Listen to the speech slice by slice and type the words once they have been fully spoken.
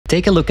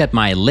Take a look at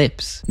my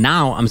lips.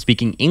 Now I'm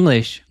speaking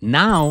English.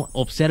 Now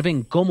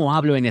observen cómo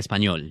hablo en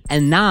español.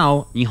 And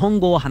now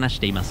nihongo o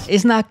hanashiteimasu.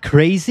 Isn't that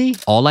crazy?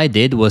 All I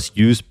did was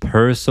use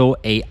Perso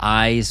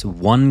AI's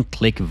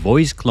one-click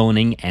voice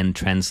cloning and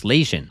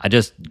translation. I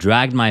just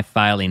dragged my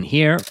file in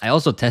here. I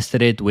also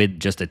tested it with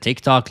just a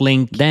TikTok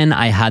link. Then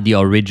I had the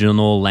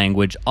original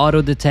language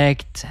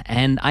auto-detect,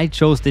 and I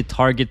chose the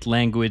target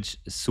language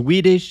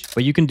Swedish,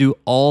 but you can do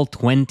all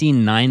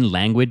 29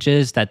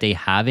 languages that they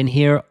have in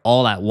here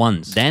all at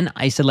once. Then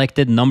I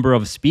selected number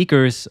of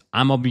speakers.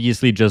 I'm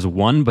obviously just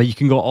one, but you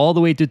can go all the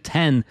way to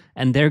 10,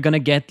 and they're gonna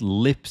get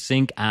lip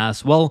sync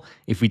as well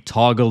if we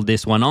toggle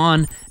this one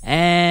on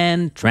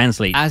and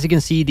translate. As you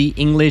can see, the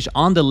English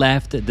on the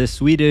left, the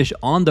Swedish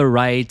on the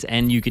right,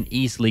 and you can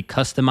easily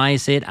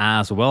customize it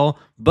as well.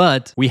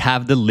 But we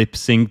have the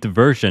lip-synced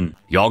version.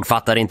 Jag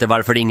fattar inte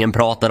varför ingen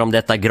pratar om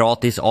detta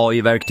gratis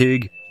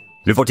AI-verktyg.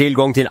 Du får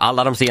tillgång till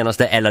alla de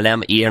senaste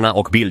LLM-erna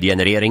och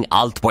bildgenerering,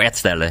 allt på ett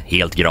ställe,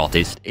 helt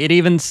gratis. It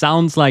even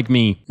sounds like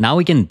me. Now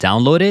we can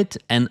download it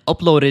and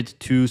upload it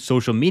to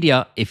social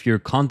media if you're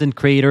a content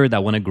creator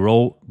that want to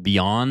grow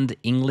beyond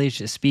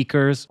English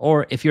speakers,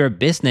 or if you're a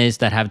business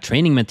that have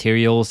training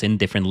materials in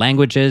different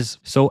languages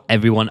so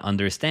everyone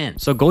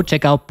understands. So go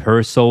check out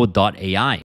perso.ai.